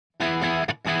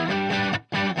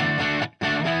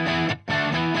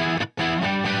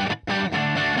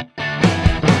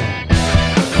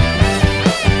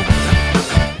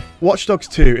Watch Dogs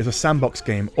 2 is a sandbox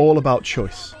game all about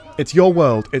choice. It's your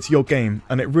world, it's your game,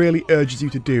 and it really urges you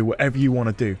to do whatever you want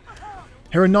to do.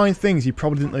 Here are 9 things you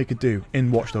probably didn't know you could do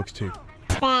in Watch Dogs 2.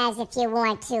 Baz if you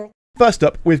want to. First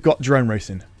up, we've got drone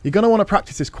racing. You're going to want to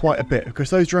practice this quite a bit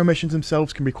because those drone missions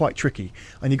themselves can be quite tricky,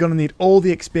 and you're going to need all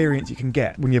the experience you can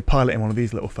get when you're piloting one of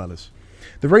these little fellas.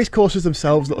 The race courses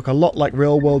themselves look a lot like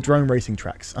real-world drone racing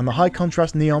tracks, and the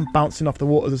high-contrast neon bouncing off the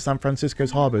waters of San Francisco's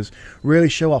harbours really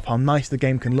show off how nice the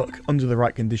game can look under the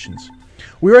right conditions.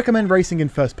 We recommend racing in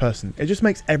first person, it just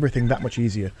makes everything that much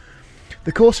easier.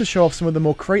 The courses show off some of the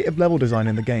more creative level design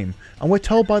in the game, and we're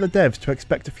told by the devs to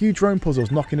expect a few drone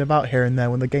puzzles knocking about here and there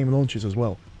when the game launches as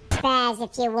well. Baz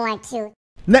if you want to.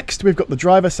 Next, we've got the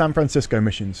Driver San Francisco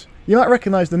missions. You might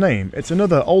recognise the name, it's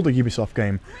another older Ubisoft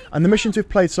game, and the missions we've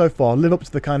played so far live up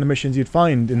to the kind of missions you'd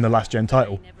find in the last gen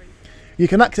title. You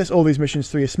can access all these missions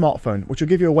through your smartphone, which will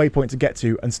give you a waypoint to get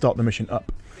to and start the mission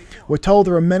up. We're told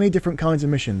there are many different kinds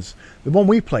of missions. The one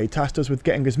we played tasked us with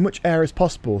getting as much air as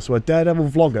possible so a Daredevil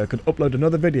vlogger could upload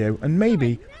another video and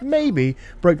maybe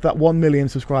break that 1 million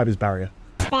subscribers barrier.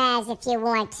 Baz if you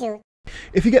want to.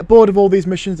 If you get bored of all these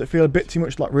missions that feel a bit too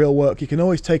much like real work, you can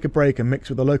always take a break and mix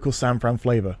with the local San Fran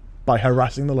flavour by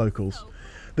harassing the locals.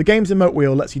 The game's emote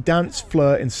wheel lets you dance,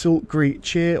 flirt, insult, greet,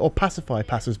 cheer or pacify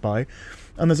passers-by,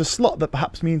 and there's a slot that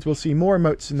perhaps means we'll see more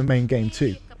emotes in the main game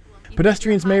too.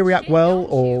 Pedestrians may react well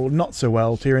or not so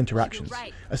well to your interactions,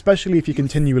 especially if you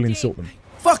continually insult them.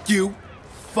 Fuck you!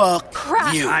 Fuck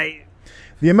you!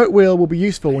 The emote wheel will be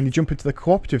useful when you jump into the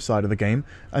cooperative side of the game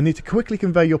and need to quickly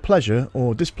convey your pleasure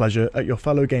or displeasure at your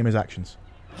fellow gamers' actions.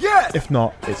 Yes! If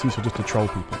not, it's useful just to troll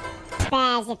people.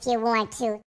 Baz if you want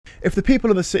to. If the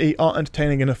people of the city aren't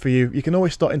entertaining enough for you, you can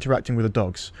always start interacting with the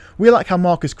dogs. We like how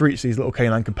Marcus greets these little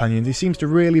canine companions, he seems to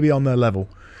really be on their level.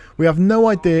 We have no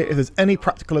idea if there's any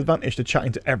practical advantage to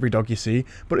chatting to every dog you see,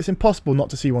 but it's impossible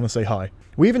not to see one and say hi.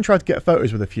 We even tried to get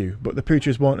photos with a few, but the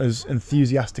poochers weren't as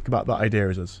enthusiastic about that idea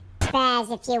as us. Baz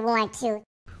if you want to.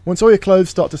 Once all your clothes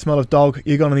start to smell of dog,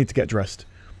 you're going to need to get dressed.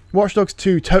 Watch Dogs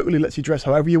 2 totally lets you dress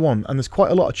however you want, and there's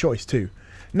quite a lot of choice too.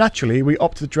 Naturally, we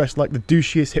opted to dress like the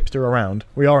douchiest hipster around.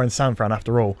 We are in San Fran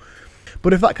after all.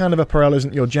 But if that kind of apparel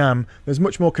isn't your jam, there's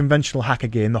much more conventional hacker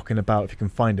gear knocking about if you can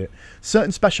find it.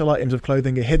 Certain special items of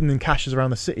clothing are hidden in caches around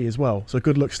the city as well, so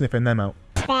good luck sniffing them out.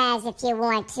 Baz if you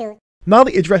want to. Now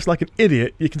that you're dressed like an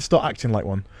idiot, you can start acting like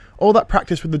one. All that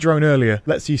practice with the drone earlier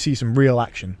lets you see some real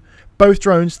action. Both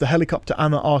drones, the helicopter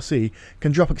and the RC,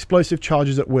 can drop explosive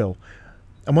charges at will.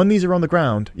 And when these are on the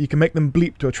ground, you can make them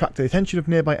bleep to attract the attention of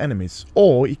nearby enemies,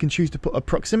 or you can choose to put a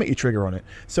proximity trigger on it,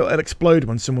 so it'll explode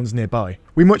when someone's nearby.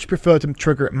 We much prefer to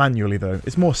trigger it manually though,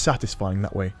 it's more satisfying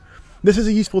that way. This is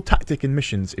a useful tactic in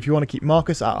missions if you want to keep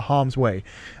Marcus out of harm's way,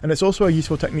 and it's also a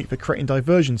useful technique for creating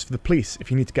diversions for the police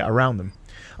if you need to get around them.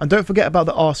 And don't forget about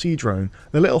the RC drone,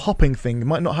 the little hopping thing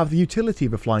might not have the utility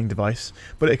of a flying device,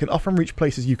 but it can often reach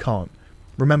places you can't.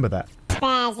 Remember that.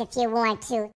 Baz if you want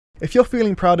to. If you're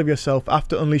feeling proud of yourself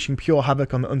after unleashing pure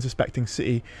havoc on the unsuspecting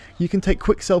city, you can take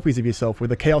quick selfies of yourself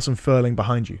with the chaos unfurling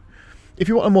behind you. If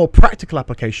you want a more practical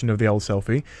application of the old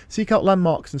selfie, seek out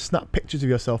landmarks and snap pictures of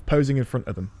yourself posing in front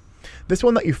of them. This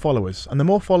will let you followers, and the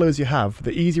more followers you have,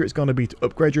 the easier it's going to be to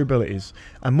upgrade your abilities,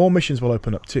 and more missions will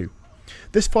open up too.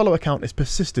 This follower count is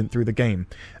persistent through the game,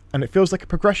 and it feels like a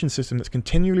progression system that's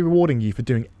continually rewarding you for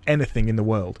doing anything in the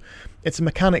world. It's a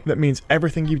mechanic that means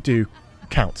everything you do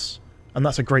counts. And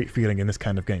that's a great feeling in this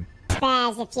kind of game.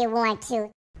 Baz if you want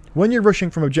to. When you're rushing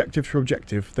from objective to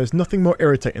objective, there's nothing more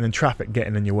irritating than traffic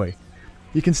getting in your way.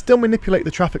 You can still manipulate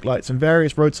the traffic lights and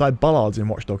various roadside bollards in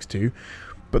Watch Dogs 2,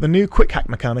 but the new quick hack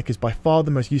mechanic is by far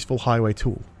the most useful highway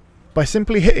tool. By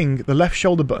simply hitting the left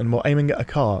shoulder button while aiming at a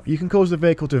car, you can cause the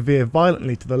vehicle to veer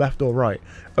violently to the left or right,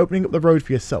 opening up the road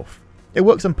for yourself. It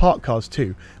works on parked cars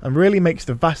too, and really makes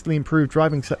the vastly improved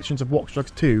driving sections of Watch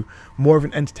Dogs 2 more of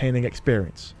an entertaining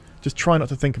experience. Just try not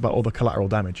to think about all the collateral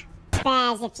damage.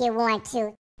 Baz if you want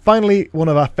to. Finally, one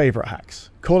of our favourite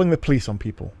hacks, calling the police on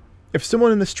people. If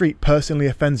someone in the street personally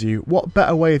offends you, what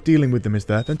better way of dealing with them is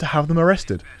there than to have them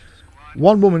arrested?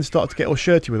 One woman started to get all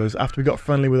shirty with us after we got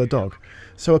friendly with her dog,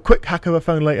 so a quick hack of her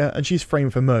phone later and she's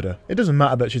framed for murder. It doesn't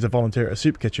matter that she's a volunteer at a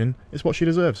soup kitchen, it's what she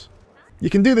deserves.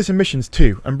 You can do this in missions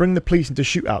too, and bring the police into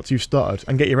shootouts you've started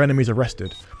and get your enemies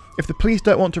arrested. If the police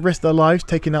don't want to risk their lives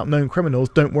taking out known criminals,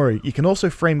 don't worry, you can also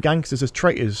frame gangsters as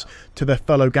traitors to their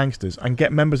fellow gangsters and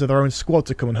get members of their own squad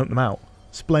to come and hunt them out.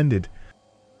 Splendid.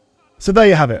 So there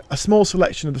you have it, a small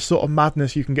selection of the sort of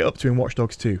madness you can get up to in Watch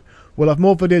Dogs 2. We'll have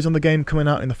more videos on the game coming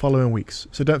out in the following weeks,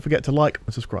 so don't forget to like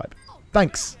and subscribe.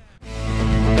 Thanks!